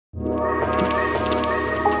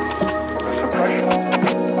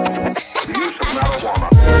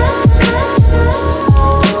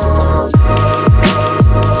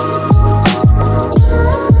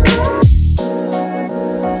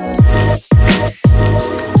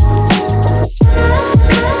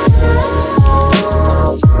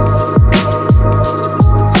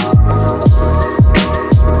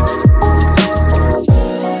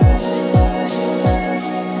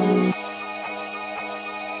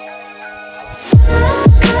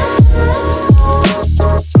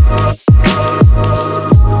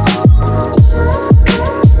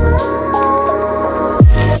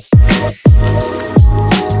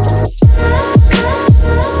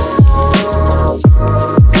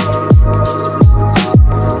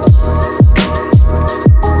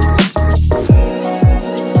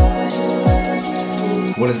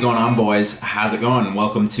on, boys? How's it going?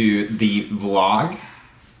 Welcome to the vlog.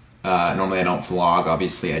 Normally I don't vlog.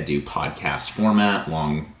 Obviously I do podcast format,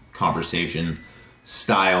 long conversation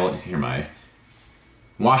style. You can hear my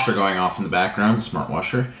washer going off in the background, smart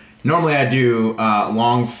washer. Normally I do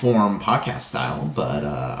long form podcast style, but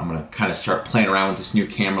I'm gonna kind of start playing around with this new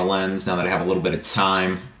camera lens now that I have a little bit of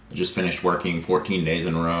time. I just finished working 14 days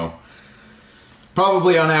in a row.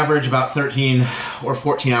 Probably on average about 13 or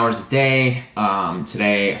 14 hours a day.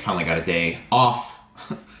 Today I finally got a day off,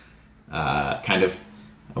 kind of.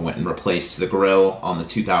 I went and replaced the grill on the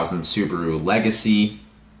 2000 Subaru Legacy.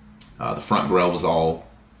 The front grill was all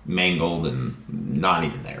mangled and not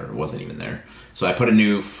even there, it wasn't even there. So I put a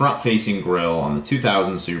new front-facing grill on the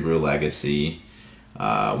 2000 Subaru Legacy.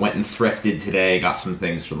 Went and thrifted today, got some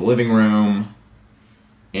things for the living room,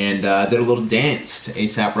 and did a little dance to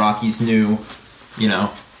A$AP Rocky's new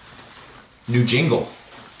jingle,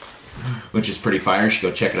 which is pretty fire. You should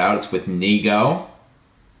go check it out. It's with Nigo.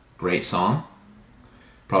 Great song.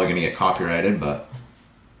 Probably gonna get copyrighted, but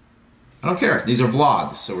I don't care. These are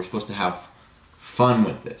vlogs, so we're supposed to have fun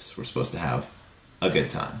with this. We're supposed to have a good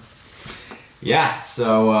time. Yeah,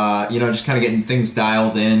 so, just kind of getting things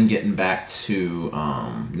dialed in, getting back to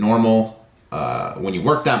normal. When you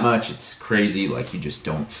work that much, it's crazy. Like, you just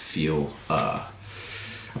don't feel a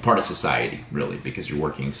part of society, really, because you're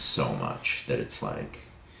working so much that it's like,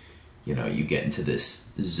 you get into this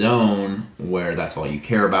zone where that's all you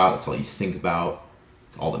care about, that's all you think about,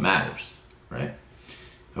 it's all that matters, right?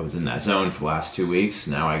 I was in that zone for the last 2 weeks.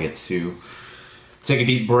 Now I get to take a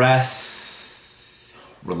deep breath,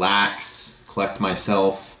 relax, collect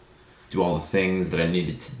myself, do all the things that I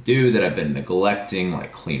needed to do that I've been neglecting,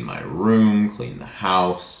 like clean my room, clean the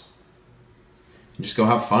house, and just go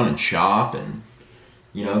have fun and shop and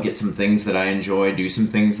get some things that I enjoy, do some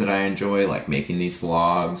things that I enjoy, like making these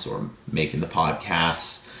vlogs or making the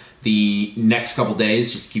podcasts. The next couple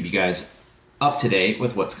days, just to keep you guys up to date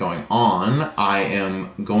with what's going on, I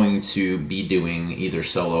am going to be doing either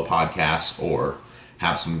solo podcasts or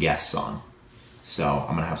have some guests on. So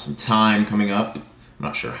I'm gonna have some time coming up. I'm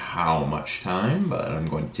not sure how much time, but I'm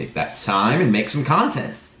going to take that time and make some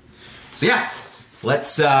content. So yeah,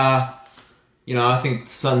 let's I think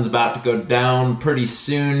the sun's about to go down pretty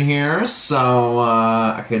soon here, so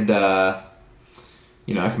I could, I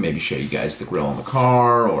could maybe show you guys the grill in the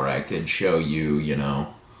car, or I could show you,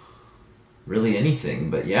 really anything.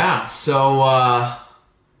 But yeah, so,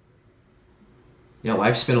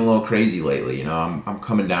 life's been a little crazy lately. I'm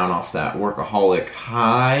coming down off that workaholic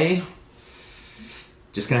high.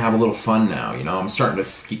 Just gonna have a little fun now, I'm starting to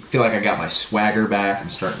feel like I got my swagger back. I'm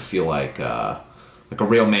starting to feel like a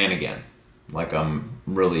real man again. Like I'm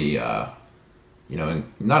really, not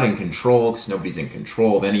in control, because nobody's in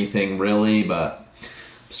control of anything really, but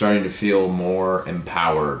I'm starting to feel more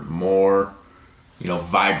empowered, more,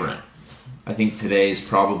 vibrant. I think today's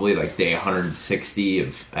probably like day 160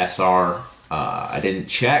 of SR. I didn't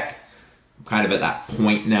check. I'm kind of at that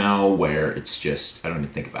point now where it's just, I don't even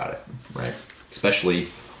think about it, right? Especially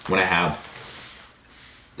when I have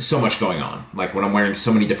so much going on. Like when I'm wearing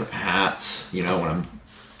so many different hats, when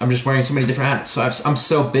I'm just wearing so many different hats. So I'm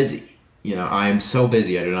so busy. I am so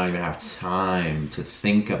busy. I do not even have time to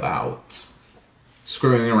think about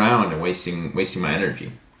screwing around and wasting my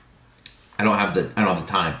energy. I don't have the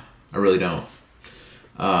time. I really don't.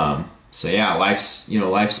 So yeah,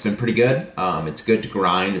 life's been pretty good. It's good to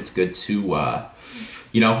grind. It's good to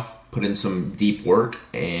put in some deep work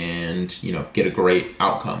and get a great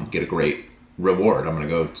outcome, get a great reward. I'm gonna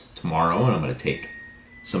go tomorrow and I'm gonna take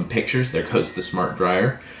some pictures. There goes the smart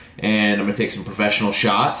dryer. And I'm gonna take some professional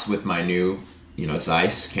shots with my new,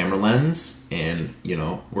 Zeiss camera lens, and,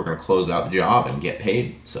 we're gonna close out the job and get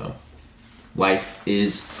paid. So life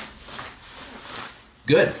is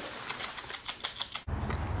good.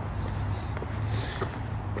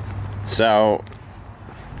 So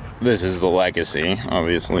this is the Legacy,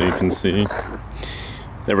 obviously you can see.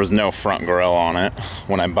 There was no front grill on it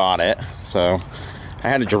when I bought it, so I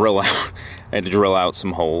had to drill out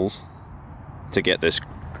some holes to get this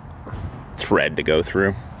thread to go through.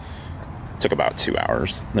 It took about 2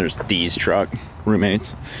 hours. There's Dee's truck,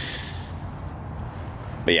 roommates.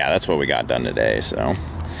 But yeah, that's what we got done today, so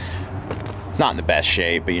it's not in the best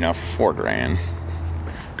shape, but for $4 grand,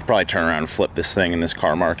 could probably turn around and flip this thing in this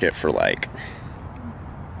car market for like,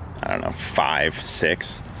 I don't know, 5,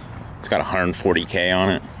 6. It's got 140K on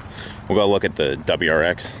it. We'll go look at the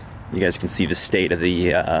WRX. You guys can see the state of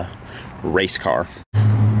the race car.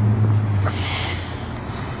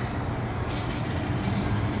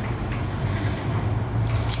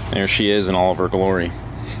 There she is in all of her glory.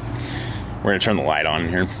 We're gonna turn the light on in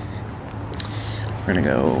here. We're gonna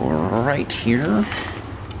go right here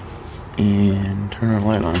and turn our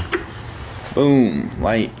light on. Boom,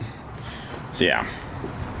 light. So yeah,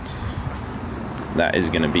 that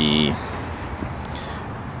is gonna be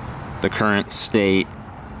the current state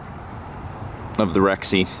of the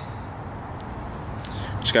Rexy.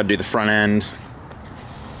 Just gotta do the front end.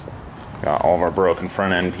 Got all of our broken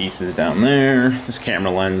front end pieces down there. This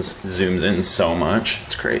camera lens zooms in so much,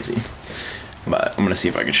 it's crazy. But I'm gonna see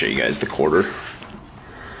if I can show you guys the quarter.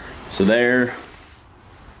 So there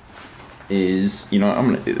is, you know what, I'm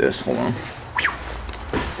gonna do this, hold on.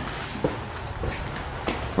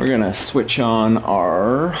 We're gonna switch on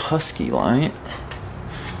our Husky light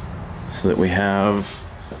so that we have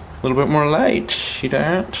a little bit more light. See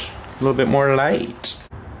that? A little bit more light.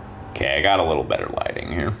 Okay, I got a little better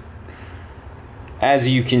lighting here. As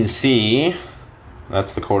you can see,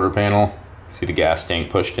 that's the quarter panel. See the gas tank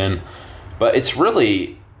pushed in. But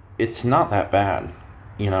it's not that bad,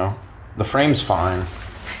 you know? The frame's fine.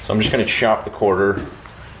 So I'm just gonna chop the quarter.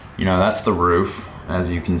 You know, that's the roof. As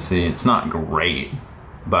you can see, it's not great.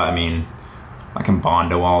 But I mean, I can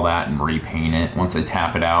Bondo all that and repaint it once I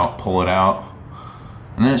tap it out, pull it out.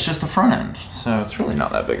 And then it's just the front end. So it's really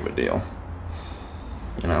not that big of a deal.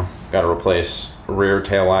 You know, gotta replace a rear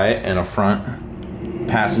tail light and a front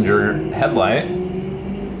passenger headlight.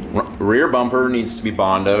 Rear bumper needs to be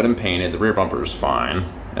Bondoed and painted. The rear bumper is fine,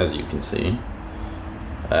 as you can see.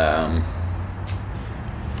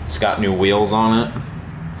 It's got new wheels on it.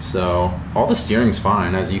 So all the steering's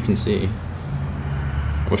fine, as you can see.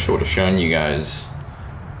 I wish I would have shown you guys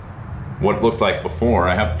what it looked like before.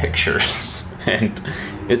 I have pictures and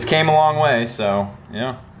it's came a long way, so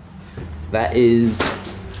yeah. That is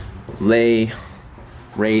Lay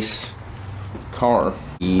race car.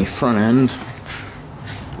 The front end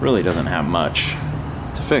really doesn't have much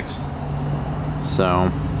to fix.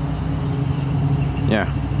 So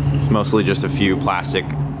yeah, it's mostly just a few plastic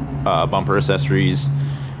bumper accessories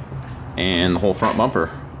and the whole front bumper.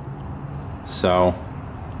 So,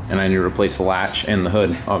 and I need to replace the latch and the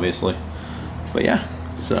hood, obviously. But yeah,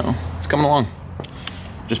 so it's coming along.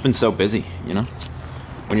 Just been so busy, you know?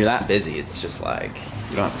 When you're that busy, it's just like,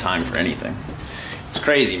 you don't have time for anything. It's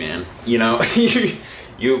crazy, man. You know,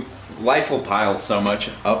 life will pile so much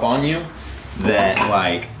up on you that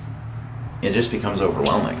like, it just becomes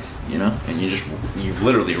overwhelming, you know? And you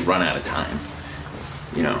literally run out of time.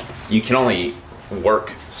 You know, you can only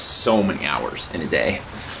work so many hours in a day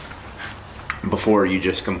before you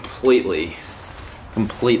just completely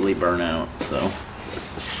burn out. So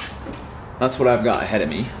that's what I've got ahead of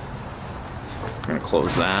me. I'm gonna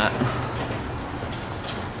close that.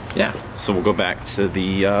 Yeah, so we'll go back to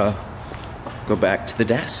the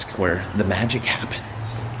desk where the magic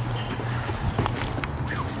happens.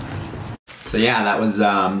 So yeah, that was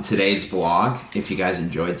today's vlog. If you guys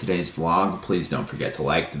enjoyed today's vlog, please don't forget to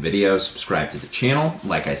like the video, subscribe to the channel.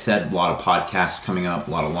 Like I said, a lot of podcasts coming up,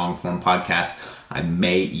 a lot of long form podcasts. I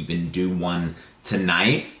may even do one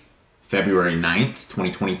tonight, February 9th,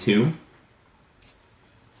 2022.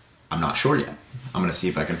 I'm not sure yet. I'm gonna see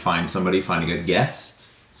if I can find a good guest.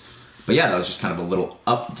 But yeah, that was just kind of a little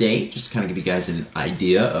update, just kind of give you guys an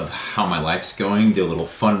idea of how my life's going. Do a little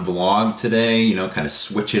fun vlog today, you know, kind of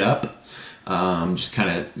switch it up. Just kind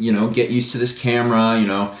of, you know, get used to this camera. You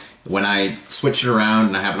know, when I switch it around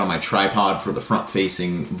and I have it on my tripod for the front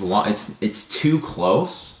facing vlog, it's too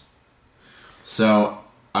close. So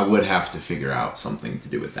I would have to figure out something to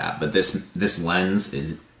do with that. But this lens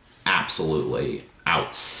is absolutely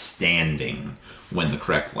outstanding when the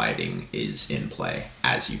correct lighting is in play,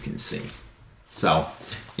 as you can see. So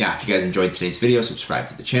yeah, if you guys enjoyed today's video, subscribe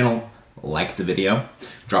to the channel, like the video,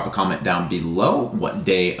 drop a comment down below what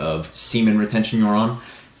day of semen retention you're on,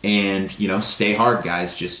 and you know, stay hard,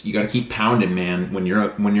 guys. Just, you got to keep pounding, man. When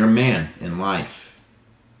you're a man in life,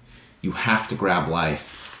 you have to grab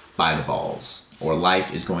life by the balls, or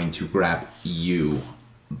life is going to grab you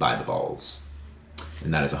by the balls,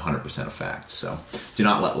 and that is 100% a fact. So do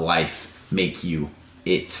not let life make you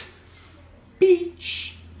it.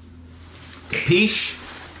 Beach. Capiche?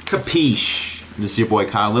 Capiche. This is your boy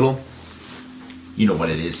Kyle Little. You know what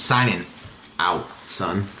it is. Signing out,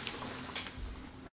 son.